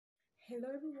Hello,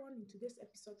 everyone. In today's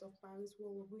episode of Paris,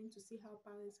 where we're going to see how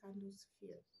Paris handles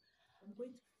fear. I'm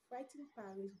going to frighten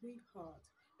Paris really hard.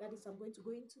 That is, I'm going to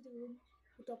go into the room,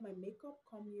 put up my makeup,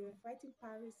 come here, frighten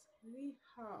Paris really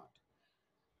hard.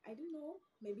 I don't know.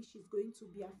 Maybe she's going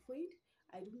to be afraid.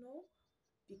 I don't know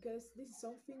because this is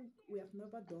something we have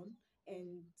never done,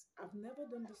 and I've never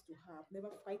done this to her. I've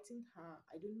never frightened her.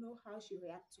 I don't know how she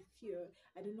reacts to fear.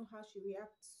 I don't know how she will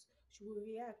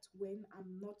react when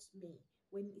I'm not me,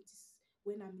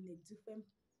 when I'm in a different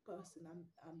person.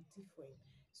 I'm different.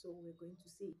 So we're going to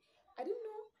see. I don't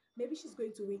know. Maybe she's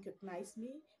going to recognize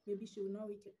me. Maybe she will not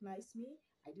recognize me.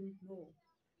 I don't know.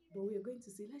 But we're going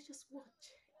to see. Let's just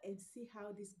watch and see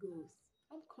how this goes.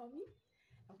 I'm coming.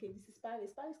 Okay, this is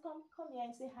Paris. Paris, come here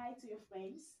and say hi to your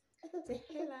friends. Say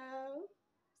hello.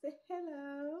 Say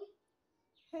hello.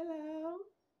 Hello.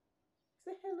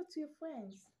 Say hello to your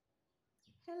friends.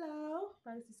 Hello.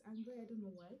 Paris is angry. I don't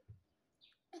know why.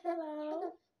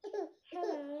 Hello.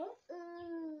 Hello.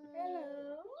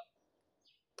 Hello.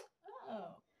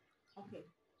 Oh. Okay.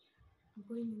 I'm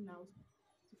going in now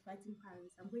to fighting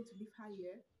Paris. I'm going to leave her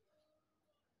here.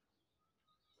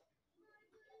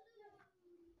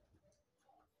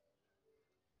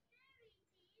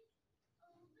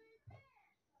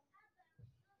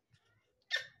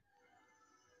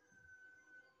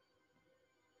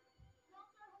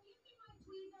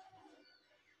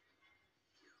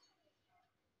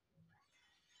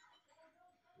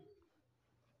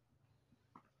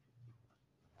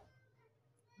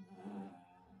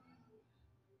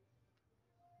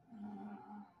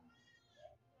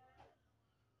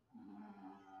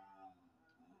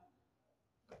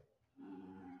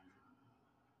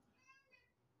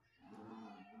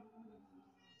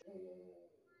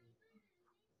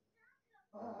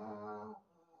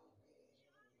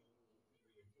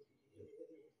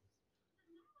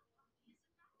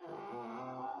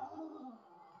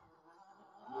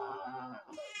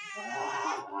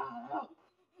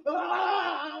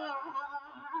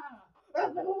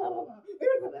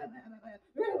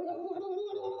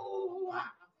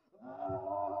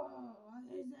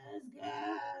 This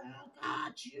girl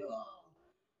got you.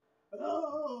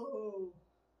 Oh.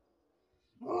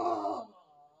 Oh.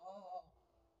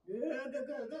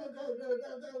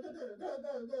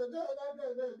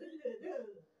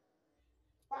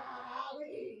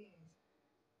 Paris,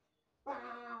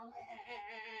 Paris,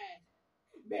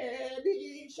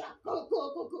 baby shark, go, go,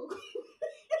 go, go.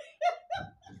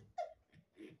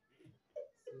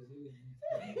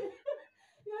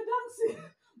 You're dancing.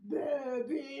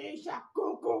 Baby shark, go,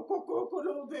 go, go, go, go,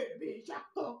 no, baby shark,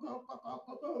 go, go, go, go,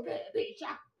 go, go, baby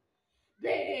shark.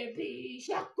 Baby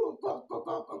shark, go, go, go,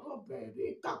 go, go, go,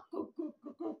 baby shark, go, go, go,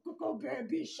 go, go, go,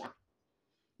 baby shark.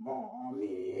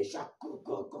 Mommy shark, go,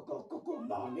 go, go, go, go, go,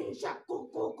 mommy shark, go,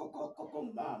 go, go, go, go, go,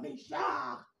 mommy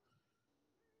shark.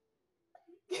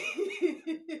 Who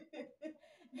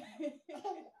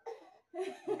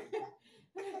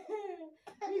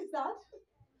is that?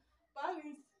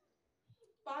 Paris.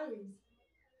 Paris.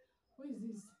 Who is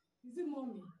this? Is it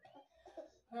mommy?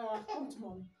 Come to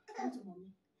mommy. Come to mommy.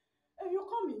 Hey, you're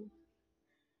coming.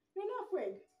 You're not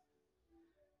afraid.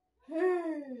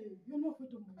 Hey, you're not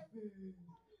afraid of my face.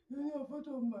 You're not afraid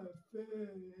of my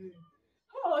face.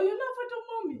 Oh, you're not afraid of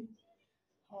mommy.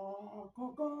 Oh, go,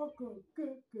 go, go, go, go,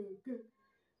 go.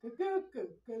 Go, go, go,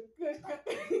 go, go, go.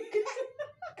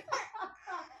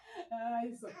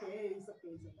 It's okay, it's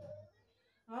okay, it's okay.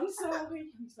 I'm sorry.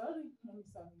 I'm sorry.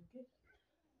 Mommy's sorry, okay?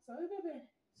 Sorry, baby.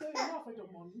 So you're not afraid of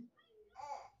mommy?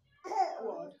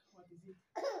 What? What is it?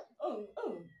 Oh,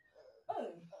 oh,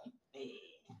 oh.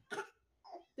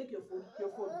 Take your phone, your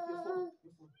phone, your phone,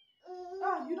 your phone.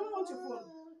 Ah, you don't want your phone.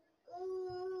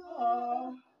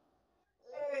 Oh,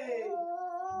 hey.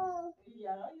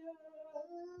 Yeah, yeah.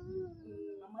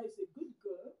 Mama is a good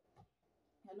girl.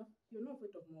 You're not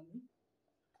afraid of mommy.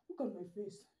 Look at my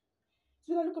face.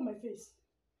 Sweetheart, look at my face.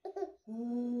 Look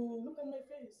at my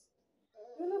face.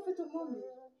 You're not afraid of mommy.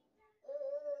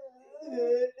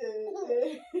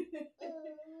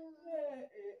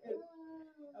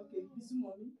 Okay, bisu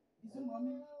mommy. Bisu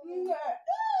mommy.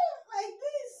 Like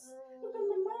this. Look at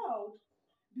my mouth.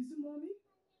 Bisu mommy.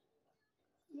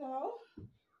 No.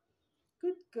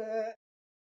 Good girl.